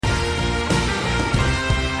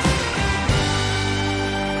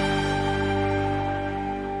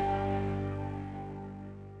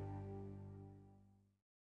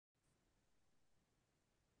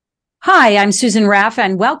Hi, I'm Susan Raff,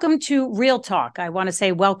 and welcome to Real Talk. I want to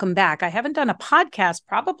say welcome back. I haven't done a podcast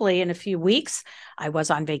probably in a few weeks. I was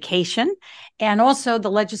on vacation, and also the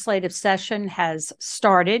legislative session has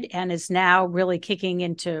started and is now really kicking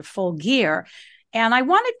into full gear. And I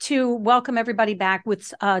wanted to welcome everybody back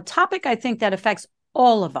with a topic I think that affects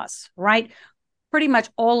all of us, right? Pretty much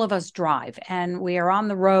all of us drive, and we are on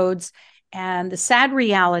the roads. And the sad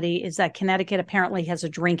reality is that Connecticut apparently has a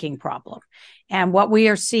drinking problem. And what we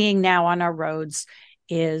are seeing now on our roads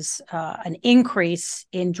is an increase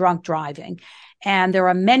in drunk driving. And there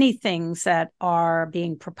are many things that are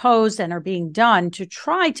being proposed and are being done to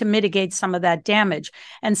try to mitigate some of that damage.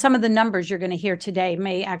 And some of the numbers you're going to hear today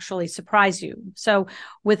may actually surprise you. So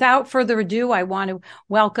without further ado, I want to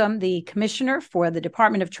welcome the Commissioner for the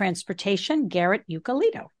Department of Transportation, Garrett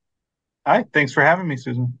Eucalitto. Hi, thanks for having me,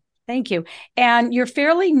 Susan. Thank you. And you're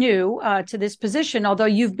fairly new to this position, although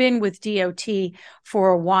you've been with DOT for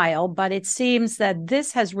a while, but it seems that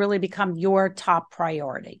this has really become your top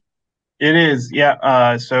priority. It is,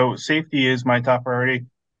 yeah. So safety is my top priority.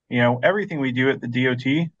 Everything we do at the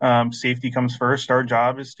DOT, safety comes first. Our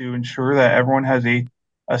job is to ensure that everyone has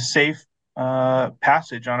a safe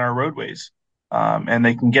passage on our roadways, and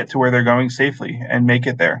they can get to where they're going safely and make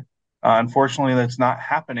it there. Unfortunately, that's not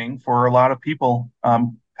happening for a lot of people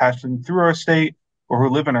passing through our state or who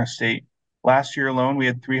live in our state. Last year alone, we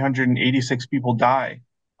had 386 people die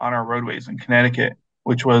on our roadways in Connecticut,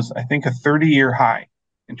 which was, I think, a 30-year high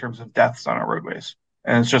in terms of deaths on our roadways.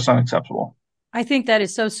 And it's just unacceptable. I think that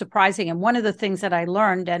is so surprising. And one of the things that I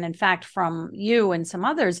learned, and in fact, from you and some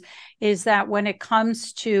others, is that when it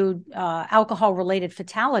comes to alcohol related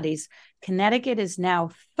fatalities, Connecticut is now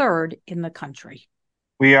third in the country.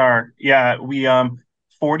 We are, yeah,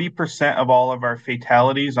 40% of all of our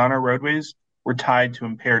fatalities on our roadways were tied to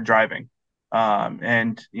impaired driving.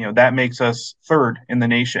 And that makes us third in the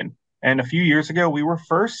nation. And a few years ago, we were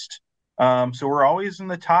first. So we're always in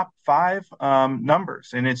the top five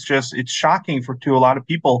numbers. And it's shocking to a lot of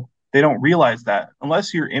people. They don't realize that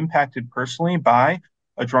unless you're impacted personally by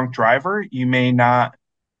a drunk driver,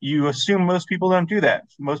 you assume most people don't do that.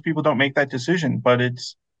 Most people don't make that decision, but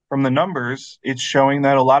it's from the numbers, it's showing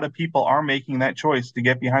that a lot of people are making that choice to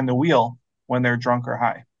get behind the wheel when they're drunk or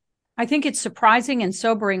high. I think it's surprising and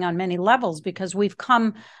sobering on many levels because we've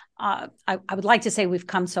come, I would like to say we've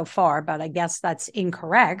come so far, but I guess that's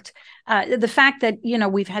incorrect. The fact that,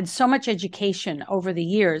 we've had so much education over the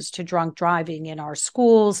years to drunk driving in our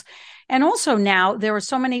schools. And also now there are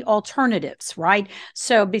so many alternatives, right?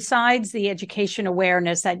 So besides the education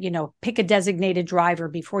awareness that, pick a designated driver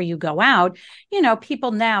before you go out,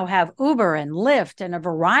 people now have Uber and Lyft and a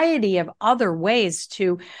variety of other ways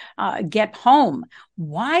to get home.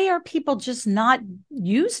 Why are people just not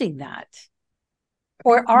using that?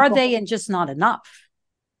 Or are they and just not enough?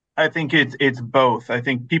 I think it's both. I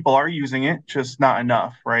think people are using it, just not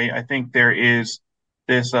enough, right? I think there is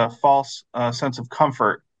this false sense of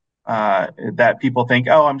comfort that people think,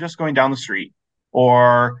 oh, I'm just going down the street,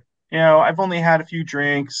 or I've only had a few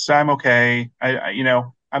drinks, I'm okay.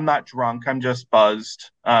 I'm not drunk, I'm just buzzed,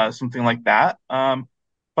 something like that.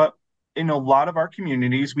 But in a lot of our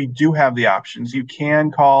communities, we do have the options. You can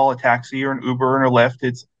call a taxi or an Uber or a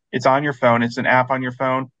Lyft. It's on your phone. It's an app on your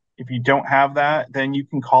phone. If you don't have that, then you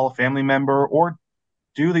can call a family member or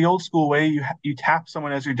do the old school way. You tap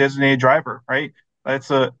someone as your designated driver, right?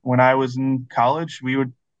 When I was in college,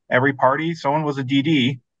 every party, someone was a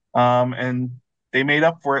DD, and they made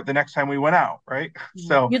up for it the next time we went out, right?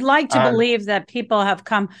 So you'd like to believe that people have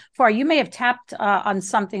come far. You may have tapped on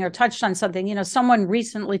something or touched on something. Someone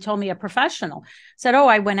recently told me, a professional said, oh,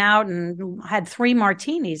 I went out and had 3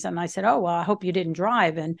 martinis. And I said, oh, well, I hope you didn't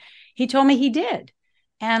drive. And he told me he did.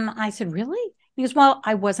 And I said, really? He goes, well,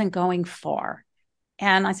 I wasn't going far.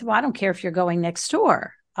 And I said, well, I don't care if you're going next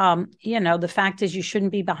door. The fact is you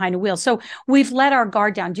shouldn't be behind a wheel. So we've let our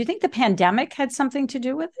guard down. Do you think the pandemic had something to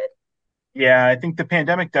do with it? Yeah, I think the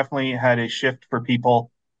pandemic definitely had a shift for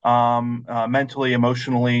people, mentally,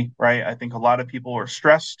 emotionally, right? I think a lot of people are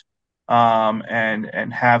stressed,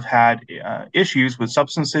 and have had issues with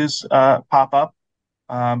substances pop up.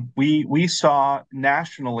 We saw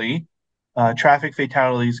nationally traffic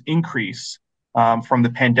fatalities increase from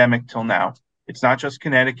the pandemic till now. It's not just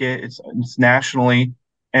Connecticut, it's nationally.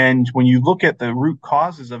 And when you look at the root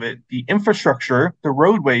causes of it, the infrastructure, the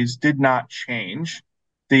roadways did not change.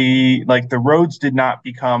 The roads did not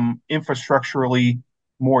become infrastructurally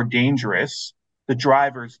more dangerous. The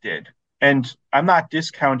drivers did. And I'm not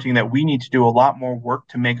discounting that we need to do a lot more work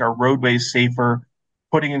to make our roadways safer,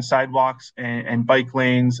 putting in sidewalks and bike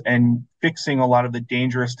lanes and fixing a lot of the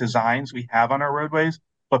dangerous designs we have on our roadways.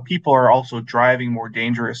 but people are also driving more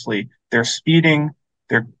dangerously. They're speeding,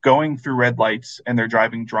 they're going through red lights, and they're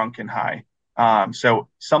driving drunk and high. So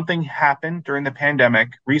something happened during the pandemic.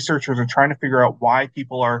 Researchers are trying to figure out why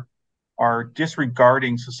people are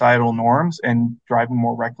disregarding societal norms and driving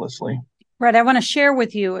more recklessly. Right. I want to share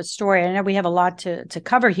with you a story. I know we have a lot to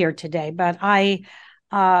cover here today, but I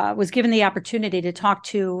was given the opportunity to talk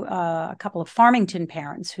to a couple of Farmington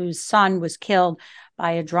parents whose son was killed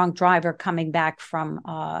by a drunk driver coming back from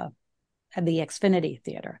the Xfinity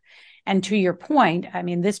Theater. And to your point, I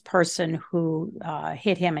mean, this person who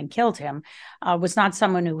hit him and killed him was not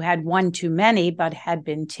someone who had one too many, but had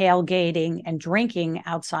been tailgating and drinking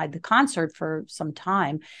outside the concert for some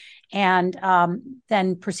time, and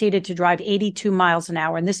then proceeded to drive 82 miles an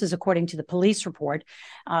hour. And this is according to the police report,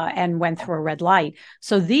 and went through a red light.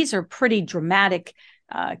 So these are pretty dramatic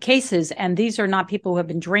cases, and these are not people who have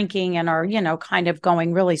been drinking and are, kind of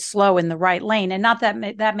going really slow in the right lane. And not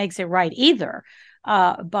that that makes it right either,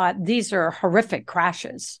 but these are horrific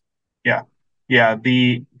crashes. Yeah, yeah.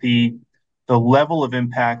 The level of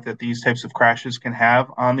impact that these types of crashes can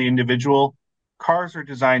have on the individual. Cars are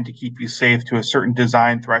designed to keep you safe to a certain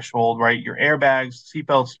design threshold, right? Your airbags,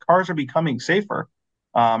 seatbelts, cars are becoming safer.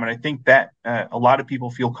 And I think that a lot of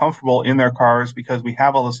people feel comfortable in their cars because we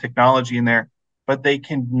have all this technology in there, but they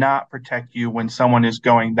cannot protect you when someone is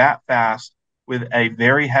going that fast with a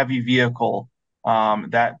very heavy vehicle.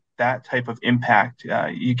 That type of impact,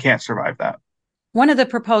 you can't survive that. One of the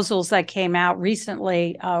proposals that came out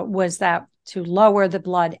recently was that to lower the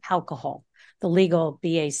blood alcohol, the legal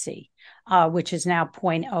BAC, which is now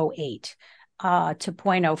 0.08 to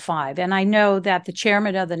 0.05. And I know that the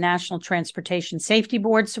chairman of the National Transportation Safety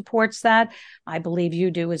Board supports that. I believe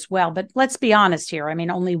you do as well. But let's be honest here. I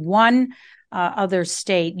mean, only one other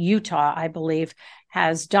state, Utah, I believe,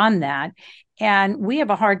 has done that. And we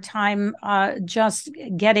have a hard time just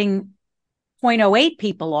getting 0.08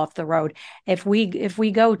 people off the road. If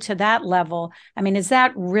we go to that level, I mean, is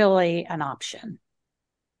that really an option?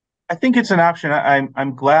 I think it's an option.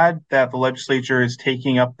 I'm glad that the legislature is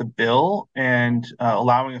taking up the bill and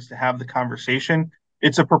allowing us to have the conversation.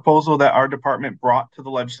 It's a proposal that our department brought to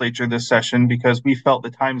the legislature this session because we felt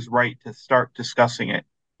the time's right to start discussing it.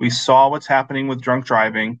 We saw what's happening with drunk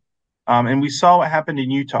driving, and we saw what happened in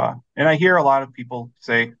Utah. And I hear a lot of people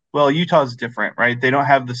say, well, Utah is different, right? They don't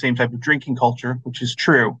have the same type of drinking culture, which is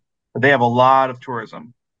true, but they have a lot of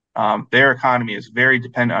tourism. Their economy is very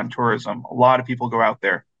dependent on tourism. A lot of people go out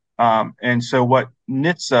there. And so what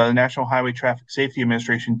NHTSA, the National Highway Traffic Safety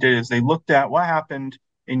Administration, did is they looked at what happened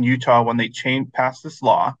in Utah when they passed this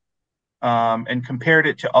law, and compared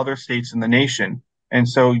it to other states in the nation. And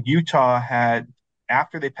so Utah had,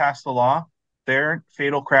 after they passed the law, their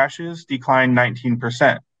fatal crashes declined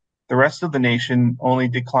 19%. The rest of the nation only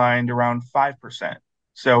declined around 5%.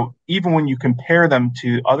 So even when you compare them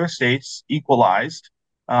to other states equalized,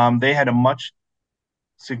 they had a much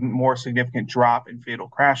more significant drop in fatal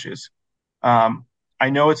crashes. I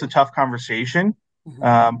know it's a tough conversation,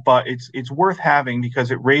 but it's worth having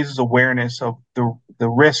because it raises awareness of the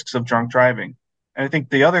risks of drunk driving. And I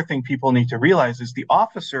think the other thing people need to realize is the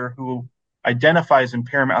officer who identifies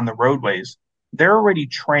impairment on the roadways, they're already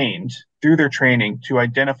trained through their training to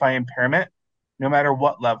identify impairment no matter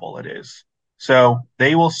what level it is. So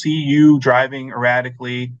they will see you driving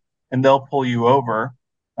erratically and they'll pull you over.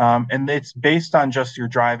 And it's based on just your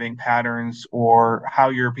driving patterns or how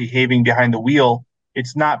you're behaving behind the wheel.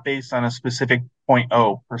 It's not based on a specific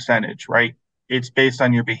 0.0 percentage, right? It's based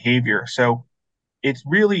on your behavior. So it's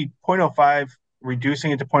really 0.05,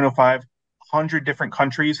 reducing it to 0.05. 100 different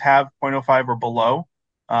countries have 0.05 or below.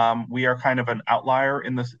 We are kind of an outlier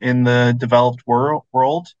in the developed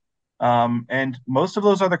world. And most of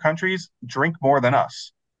those other countries drink more than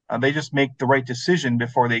us. They just make the right decision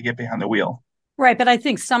before they get behind the wheel. Right. But I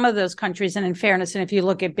think some of those countries, and in fairness, and if you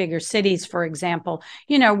look at bigger cities, for example,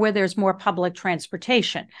 where there's more public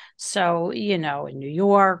transportation. So, in New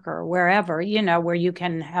York or wherever, where you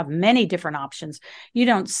can have many different options, you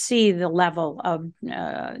don't see the level of,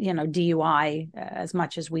 DUI as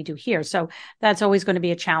much as we do here. So that's always going to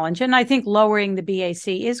be a challenge. And I think lowering the BAC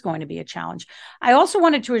is going to be a challenge. I also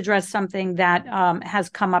wanted to address something that has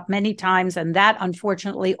come up many times, and that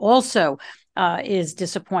unfortunately also is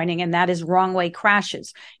disappointing, and that is wrong way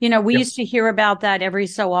crashes. We used to hear about that every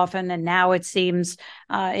so often, and now it seems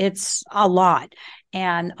it's a lot.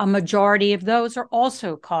 And a majority of those are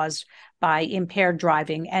also caused by impaired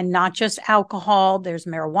driving, and not just alcohol. There's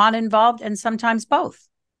marijuana involved, and sometimes both.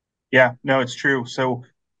 Yeah, no, it's true. So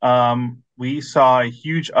we saw a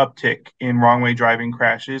huge uptick in wrong way driving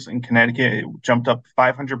crashes in Connecticut. It jumped up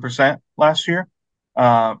 500% last year.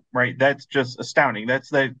 right? That's just astounding.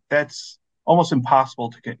 That's almost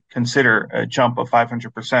impossible to consider a jump of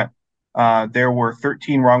 500%. There were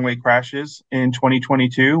 13 wrong way crashes in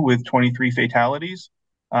 2022 with 23 fatalities.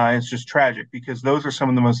 It's just tragic because those are some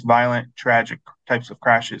of the most violent, tragic types of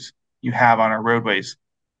crashes you have on our roadways.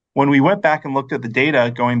 When we went back and looked at the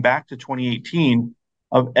data going back to 2018,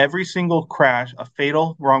 of every single crash, a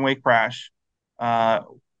fatal wrong way crash, uh,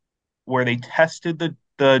 where they tested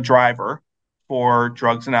the driver for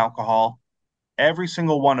drugs and alcohol, every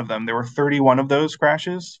single one of them, there were 31 of those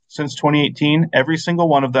crashes since 2018. Every single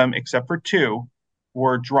one of them, except for two,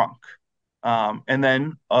 were drunk. And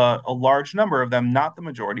then a large number of them, not the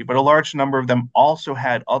majority, but a large number of them also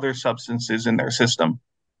had other substances in their system.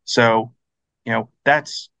 So,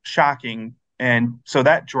 that's shocking. And so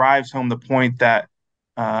that drives home the point that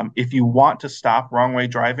if you want to stop wrong way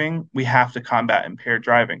driving, we have to combat impaired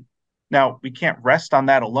driving. Now, we can't rest on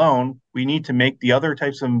that alone. We need to make the other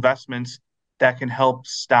types of investments that can help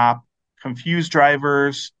stop confused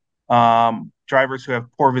drivers, drivers who have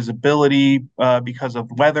poor visibility because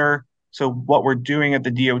of weather. So what we're doing at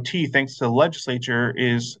the DOT, thanks to the legislature,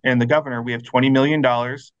 and the governor, we have $20 million.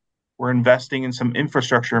 We're investing in some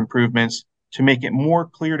infrastructure improvements to make it more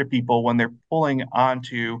clear to people when they're pulling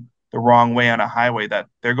onto the wrong way on a highway that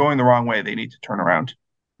they're going the wrong way, they need to turn around.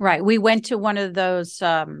 Right. We went to one of those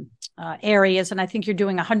areas, and I think you're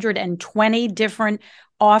doing 120 different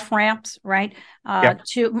off ramps, right? Yep.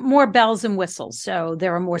 To more bells and whistles. So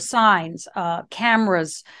there are more signs,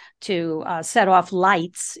 cameras to set off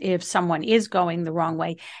lights if someone is going the wrong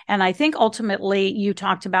way. And I think ultimately you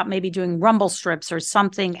talked about maybe doing rumble strips or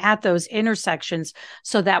something at those intersections.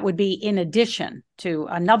 So that would be in addition to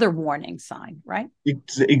another warning sign, right?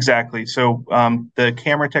 Exactly. So the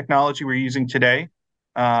camera technology we're using today,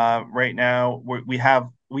 right now,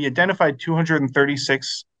 we identified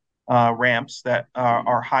 236 ramps that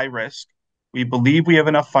are high risk. We believe we have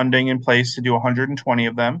enough funding in place to do 120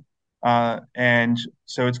 of them. And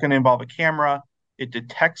so it's going to involve a camera. It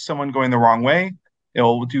detects someone going the wrong way.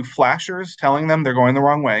 It'll do flashers telling them they're going the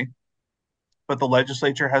wrong way. But the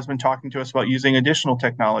legislature has been talking to us about using additional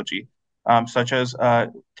technology, such as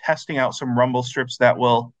testing out some rumble strips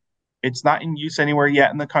it's not in use anywhere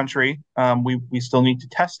yet in the country. We still need to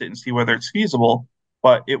test it and see whether it's feasible,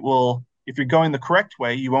 but if you're going the correct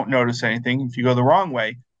way, you won't notice anything. If you go the wrong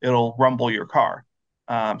way, it'll rumble your car.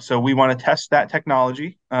 So we want to test that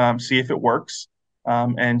technology, see if it works,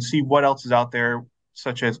 and see what else is out there,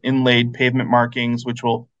 such as inlaid pavement markings, which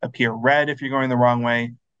will appear red if you're going the wrong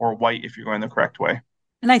way or white if you're going the correct way.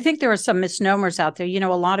 And I think there are some misnomers out there.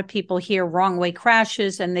 A lot of people hear wrong way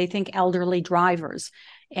crashes and they think elderly drivers.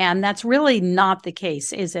 And that's really not the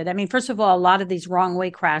case, is it? I mean, first of all, a lot of these wrong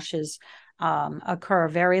way crashes occur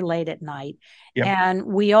very late at night. Yep. And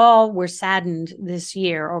we all were saddened this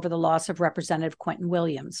year over the loss of Representative Quentin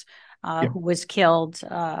Williams, Yep. who was killed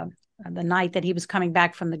the night that he was coming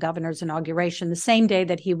back from the governor's inauguration, the same day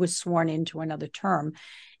that he was sworn into another term.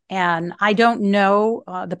 And I don't know,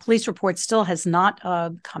 the police report still has not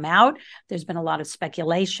come out. There's been a lot of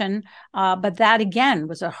speculation, but that again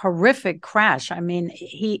was a horrific crash. I mean,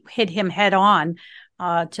 he hit him head on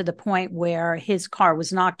to the point where his car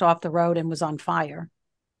was knocked off the road and was on fire.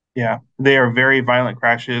 Yeah, they are very violent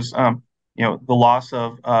crashes. The loss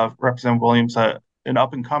of Representative Williams, an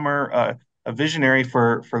up and comer, a visionary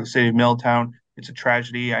for the city of Middletown. It's a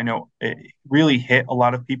tragedy. I know it really hit a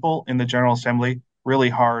lot of people in the General Assembly really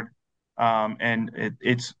hard, and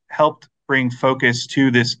it's helped bring focus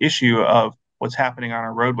to this issue of what's happening on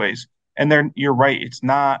our roadways. And then you're right. It's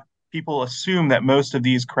not. People assume that most of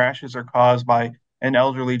these crashes are caused by an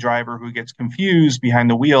elderly driver who gets confused behind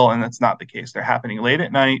the wheel, and that's not the case. They're happening late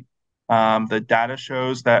at night. The data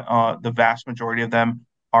shows that the vast majority of them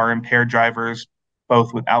are impaired drivers,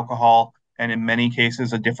 both with alcohol and in many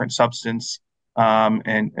cases a different substance,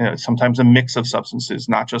 and sometimes a mix of substances,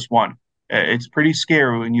 not just one. It's pretty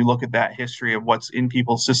scary when you look at that history of what's in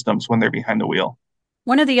people's systems when they're behind the wheel.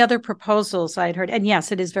 One of the other proposals I'd heard, and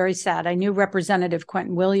yes, it is very sad. I knew Representative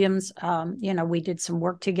Quentin Williams. We did some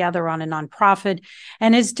work together on a nonprofit,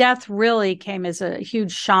 and his death really came as a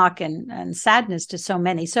huge shock and sadness to so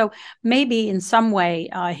many. So maybe in some way,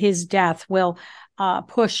 his death will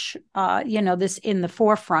push, this in the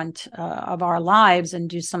forefront of our lives and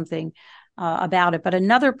do something about it. But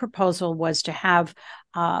another proposal was to have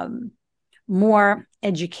more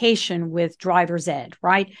education with driver's ed,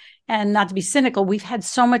 right? And not to be cynical, we've had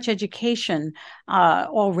so much education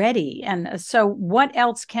already. And so what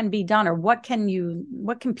else can be done, or what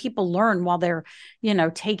can people learn while they're,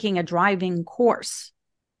 taking a driving course?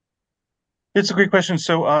 It's a great question.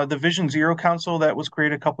 So, the Vision Zero Council that was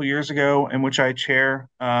created a couple years ago, in which I chair,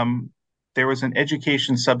 there was an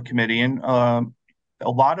education subcommittee, and a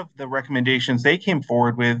lot of the recommendations they came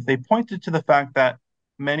forward with, they pointed to the fact that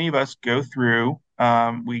many of us go through,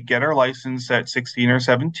 we get our license at 16 or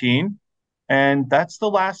 17, and that's the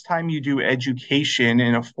last time you do education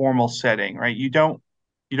in a formal setting, right? You don't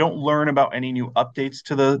learn about any new updates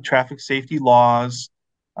to the traffic safety laws.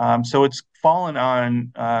 So it's fallen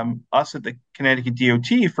on us at the Connecticut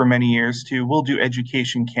DOT for many years to we'll do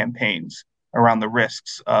education campaigns around the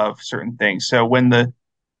risks of certain things. So when the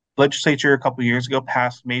legislature a couple of years ago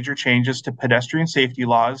passed major changes to pedestrian safety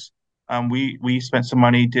laws, we spent some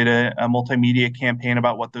money, did a multimedia campaign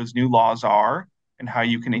about what those new laws are and how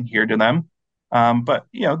you can adhere to them. But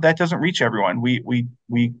that doesn't reach everyone. We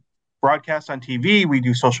broadcast on TV, we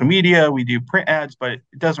do social media, we do print ads, but it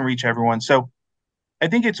doesn't reach everyone. So I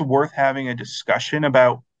think it's worth having a discussion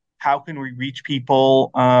about how can we reach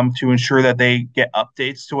people to ensure that they get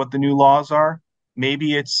updates to what the new laws are.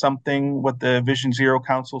 Maybe it's something what the Vision Zero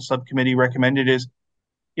Council subcommittee recommended is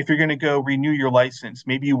if you're going to go renew your license,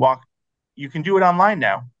 maybe you can do it online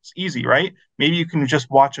now. It's easy, right? Maybe you can just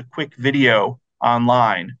watch a quick video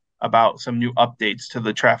online about some new updates to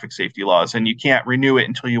the traffic safety laws, and you can't renew it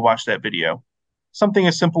until you watch that video. Something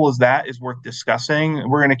as simple as that is worth discussing.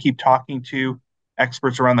 We're going to keep talking to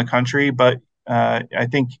experts around the country, but I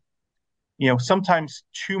think sometimes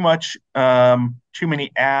too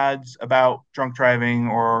many ads about drunk driving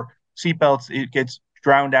or seatbelts, it gets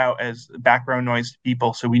drowned out as background noise to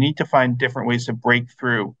people. So we need to find different ways to break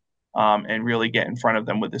through and really get in front of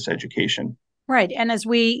them with this education. Right. And as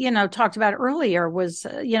we, talked about earlier was,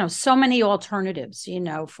 so many alternatives,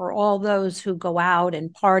 for all those who go out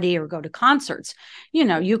and party or go to concerts.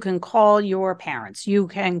 You can call your parents, you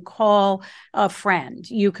can call a friend,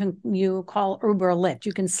 you call Uber or Lyft,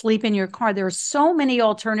 you can sleep in your car. There are so many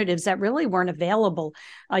alternatives that really weren't available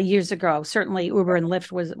years ago. Certainly Uber and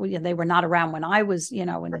Lyft they were not around when I was, in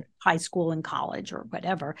right. high school and college or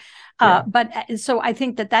whatever. Yeah. But so I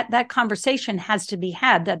think that conversation has to be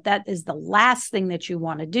had, that is the last thing that you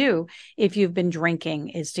want to do if you've been drinking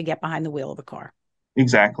is to get behind the wheel of a car.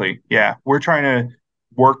 Exactly. Yeah. We're trying to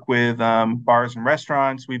work with bars and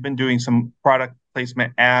restaurants. We've been doing some product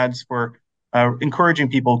placement ads for encouraging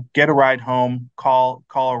people get a ride home, call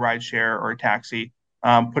a ride share or a taxi,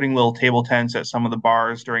 putting little table tents at some of the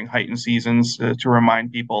bars during heightened seasons to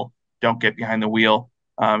remind people don't get behind the wheel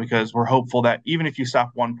because we're hopeful that even if you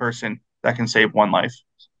stop one person, that can save one life.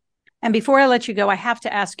 And before I let you go, I have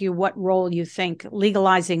to ask you what role you think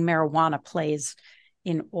legalizing marijuana plays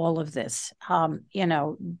in all of this.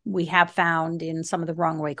 We have found in some of the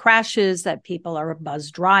wrong way crashes that people are buzz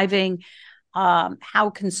driving. How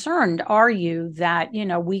concerned are you that,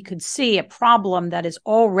 we could see a problem that is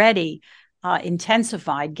already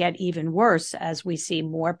intensified get even worse as we see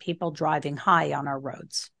more people driving high on our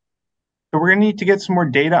roads? So we're going to need to get some more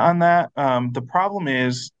data on that. The problem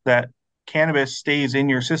is that cannabis stays in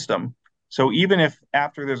your system. So even if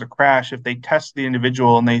after there's a crash, if they test the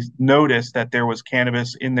individual and they notice that there was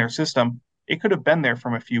cannabis in their system, it could have been there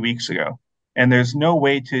from a few weeks ago. And there's no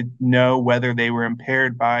way to know whether they were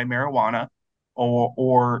impaired by marijuana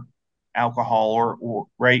or alcohol or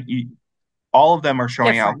right. All of them are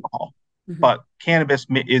showing Different. Alcohol, but cannabis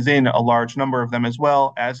is in a large number of them as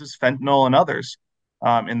well, as is fentanyl and others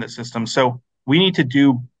in the system. So we need to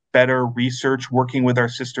do better research working with our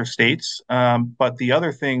sister states. But the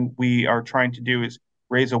other thing we are trying to do is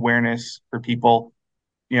raise awareness for people.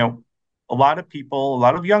 A lot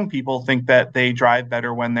of young people think that they drive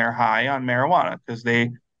better when they're high on marijuana because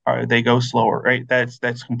they go slower, right?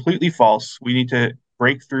 That's completely false. We need to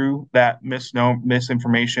break through that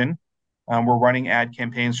misinformation. We're running ad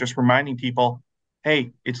campaigns just reminding people,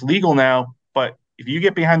 hey, it's legal now, but if you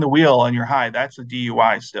get behind the wheel and you're high, that's a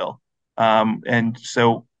DUI still. And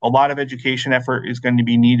so a lot of education effort is going to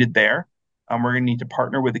be needed there. We're going to need to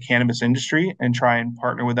partner with the cannabis industry and try and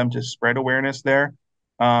partner with them to spread awareness there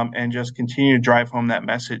and just continue to drive home that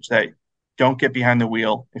message that don't get behind the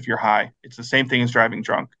wheel if you're high. It's the same thing as driving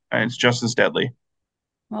drunk, and it's just as deadly.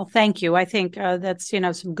 Well, thank you. I think that's,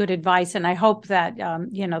 some good advice. And I hope that,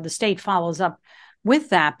 the state follows up with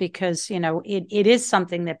that because, it is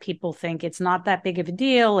something that people think it's not that big of a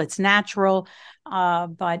deal. It's natural.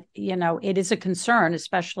 But, it is a concern,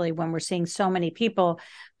 especially when we're seeing so many people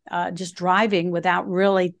just driving without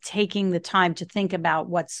really taking the time to think about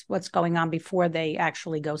what's going on before they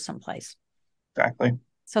actually go someplace. Exactly.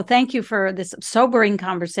 So thank you for this sobering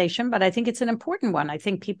conversation, but I think it's an important one. I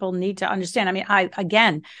think people need to understand. I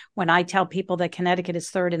mean, when I tell people that Connecticut is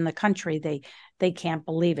third in the country, they can't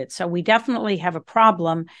believe it. So we definitely have a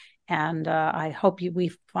problem. and I hope we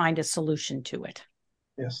find a solution to it.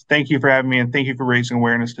 Yes. Thank you for having me, and thank you for raising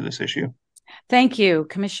awareness to this issue. Thank you,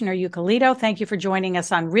 Commissioner Eucalitto. Thank you for joining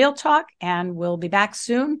us on Real Talk, and we'll be back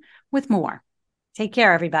soon with more. Take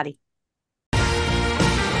care, everybody.